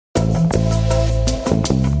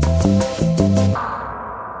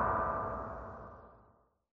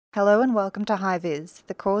Hello and welcome to High Vis,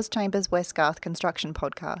 the Cause Chambers West Garth construction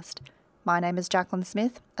podcast. My name is Jacqueline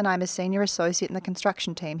Smith and I'm a Senior Associate in the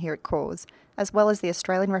construction team here at Cause, as well as the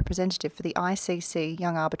Australian representative for the ICC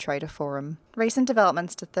Young Arbitrator Forum. Recent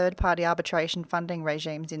developments to third-party arbitration funding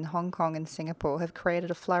regimes in Hong Kong and Singapore have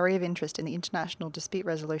created a flurry of interest in the international dispute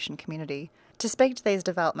resolution community. To speak to these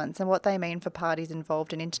developments and what they mean for parties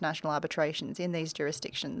involved in international arbitrations in these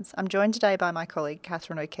jurisdictions, I'm joined today by my colleague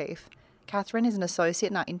Catherine O'Keefe. Catherine is an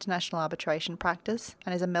associate in our international arbitration practice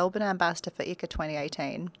and is a Melbourne ambassador for ICA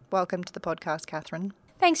 2018. Welcome to the podcast, Catherine.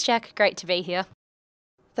 Thanks, Jack. Great to be here.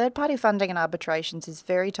 Third-party funding in arbitrations is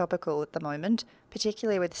very topical at the moment,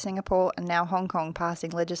 particularly with Singapore and now Hong Kong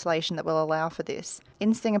passing legislation that will allow for this.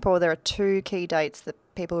 In Singapore, there are two key dates that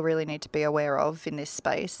people really need to be aware of in this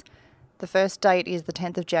space. The first date is the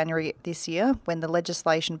 10th of January this year, when the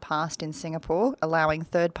legislation passed in Singapore allowing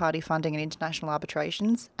third-party funding in international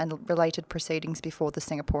arbitrations and related proceedings before the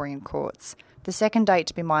Singaporean courts. The second date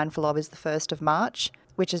to be mindful of is the 1st of March,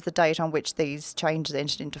 which is the date on which these changes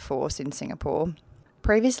entered into force in Singapore.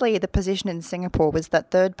 Previously, the position in Singapore was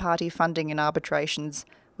that third-party funding in arbitrations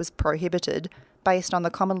was prohibited based on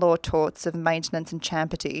the common law torts of maintenance and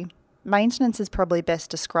champity. Maintenance is probably best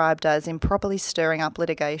described as improperly stirring up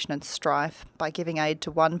litigation and strife by giving aid to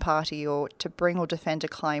one party or to bring or defend a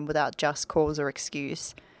claim without just cause or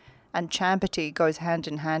excuse. And champity goes hand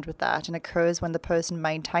in hand with that and occurs when the person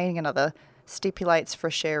maintaining another stipulates for a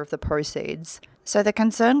share of the proceeds. So the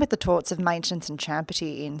concern with the torts of maintenance and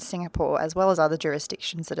champity in Singapore, as well as other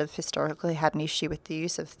jurisdictions that have historically had an issue with the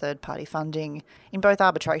use of third-party funding in both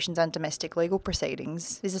arbitrations and domestic legal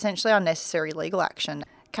proceedings, is essentially unnecessary legal action.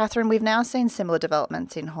 Catherine, we've now seen similar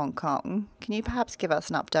developments in Hong Kong. Can you perhaps give us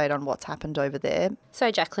an update on what's happened over there? So,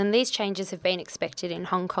 Jacqueline, these changes have been expected in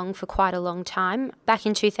Hong Kong for quite a long time. Back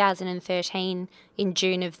in 2013, in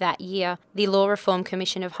June of that year, the Law Reform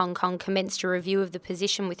Commission of Hong Kong commenced a review of the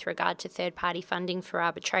position with regard to third-party funding for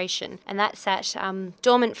arbitration. And that sat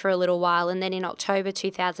dormant for a little while, and then in October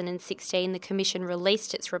 2016, the Commission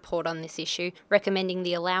released its report on this issue, recommending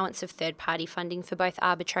the allowance of third-party funding for both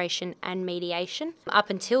arbitration and mediation. Up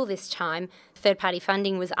until this time, third-party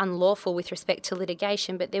funding was unlawful with respect to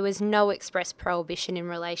litigation, but there was no express prohibition in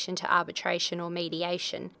relation to arbitration or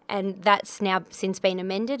mediation. And that's now since been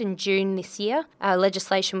amended. In June this year,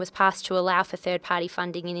 legislation was passed to allow for third-party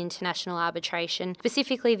funding in international arbitration.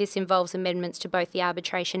 Specifically, this involves amendments to both the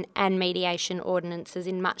arbitration and mediation ordinances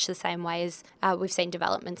in much the same way as we've seen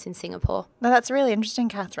developments in Singapore. Now, that's really interesting,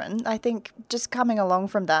 Catherine. I think just coming along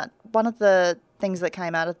from that, one of the things that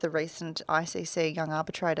came out of the recent ICC Young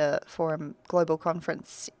Arbitrator Forum global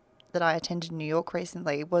conference that I attended in New York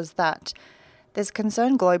recently was that there's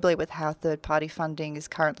concern globally with how third-party funding is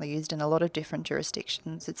currently used in a lot of different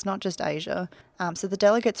jurisdictions. It's not just Asia. So the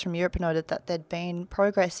delegates from Europe noted that there'd been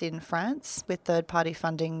progress in France with third-party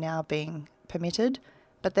funding now being permitted,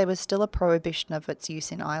 but there was still a prohibition of its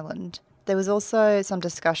use in Ireland. There was also some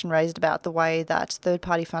discussion raised about the way that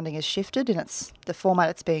third-party funding has shifted in the format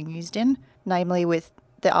it's being used in, namely with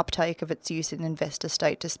the uptake of its use in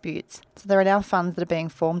investor-state disputes. So there are now funds that are being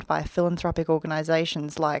formed by philanthropic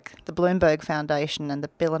organisations like the Bloomberg Foundation and the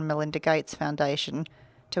Bill and Melinda Gates Foundation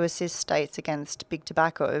to assist states against big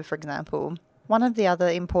tobacco, for example. One of the other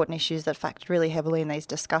important issues that factored really heavily in these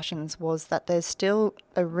discussions was that there's still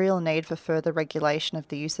a real need for further regulation of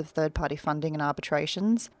the use of third-party funding in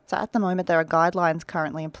arbitrations. So at the moment, there are guidelines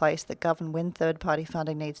currently in place that govern when third-party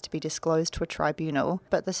funding needs to be disclosed to a tribunal,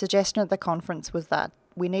 but the suggestion at the conference was that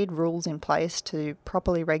we need rules in place to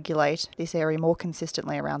properly regulate this area more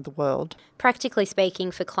consistently around the world. Practically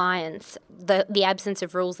speaking, for clients, the absence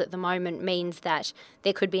of rules at the moment means that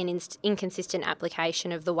there could be an inconsistent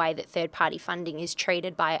application of the way that third-party funding is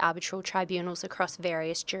treated by arbitral tribunals across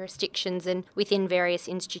various jurisdictions and within various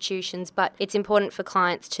institutions. But it's important for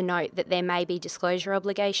clients to note that there may be disclosure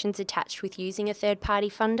obligations attached with using a third-party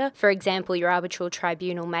funder. For example, your arbitral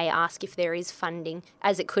tribunal may ask if there is funding,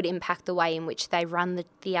 as it could impact the way in which they run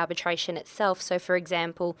the arbitration itself. So, for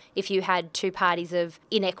example, if you had two parties of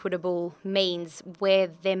inequitable means where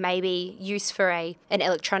there may be use for an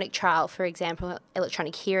electronic trial, for example,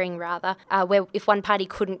 electronic hearing rather, where if one party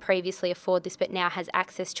couldn't previously afford this but now has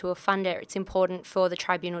access to a funder, it's important for the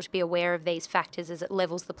tribunal to be aware of these factors as it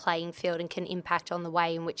levels the playing field and can impact on the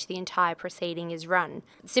way in which the entire proceeding is run.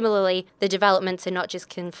 Similarly, the developments are not just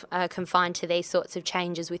confined to these sorts of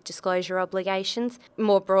changes with disclosure obligations.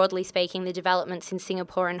 More broadly speaking, the developments in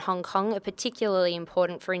Singapore and Hong Kong are particularly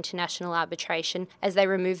important for international arbitration as they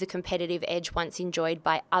remove the competitive edge once enjoyed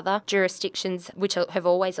by other jurisdictions jurisdictions which have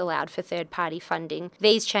always allowed for third-party funding.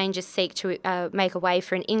 These changes seek to make a way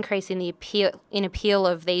for an increase in the appeal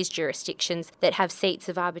of these jurisdictions that have seats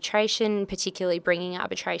of arbitration, particularly bringing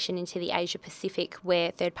arbitration into the Asia-Pacific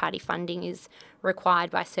where third-party funding is required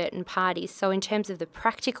by certain parties. So in terms of the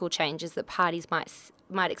practical changes that parties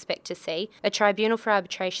might expect to see, a tribunal for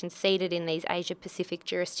arbitration seated in these Asia-Pacific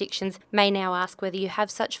jurisdictions may now ask whether you have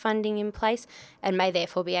such funding in place and may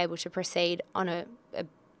therefore be able to proceed on a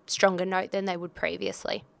stronger note than they would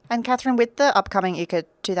previously. And Catherine, with the upcoming ICA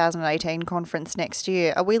 2018 conference next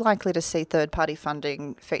year, are we likely to see third-party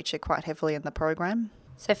funding feature quite heavily in the program?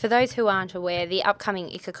 So for those who aren't aware, the upcoming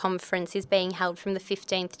ICA conference is being held from the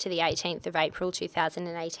 15th to the 18th of April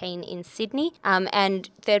 2018 in Sydney, and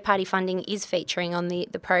third-party funding is featuring on the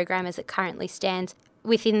program as it currently stands.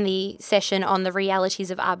 Within the session on the realities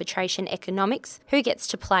of arbitration economics, who gets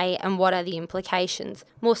to play and what are the implications.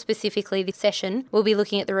 More specifically, the session will be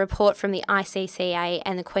looking at the report from the ICCA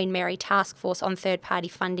and the Queen Mary Task Force on third-party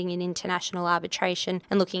funding in international arbitration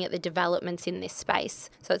and looking at the developments in this space.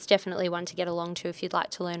 So it's definitely one to get along to if you'd like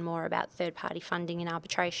to learn more about third-party funding in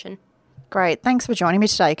arbitration. Great. Thanks for joining me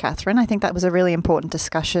today, Catherine. I think that was a really important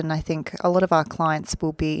discussion. I think a lot of our clients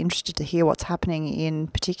will be interested to hear what's happening in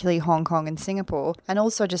particularly Hong Kong and Singapore, and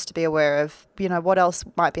also just to be aware of, what else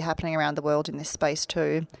might be happening around the world in this space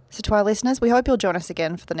too. So to our listeners, we hope you'll join us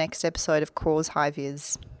again for the next episode of Cause High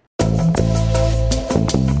Vis.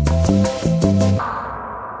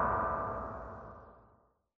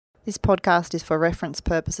 This podcast is for reference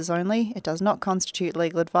purposes only. It does not constitute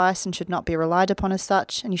legal advice and should not be relied upon as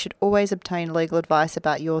such, and you should always obtain legal advice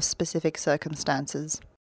about your specific circumstances.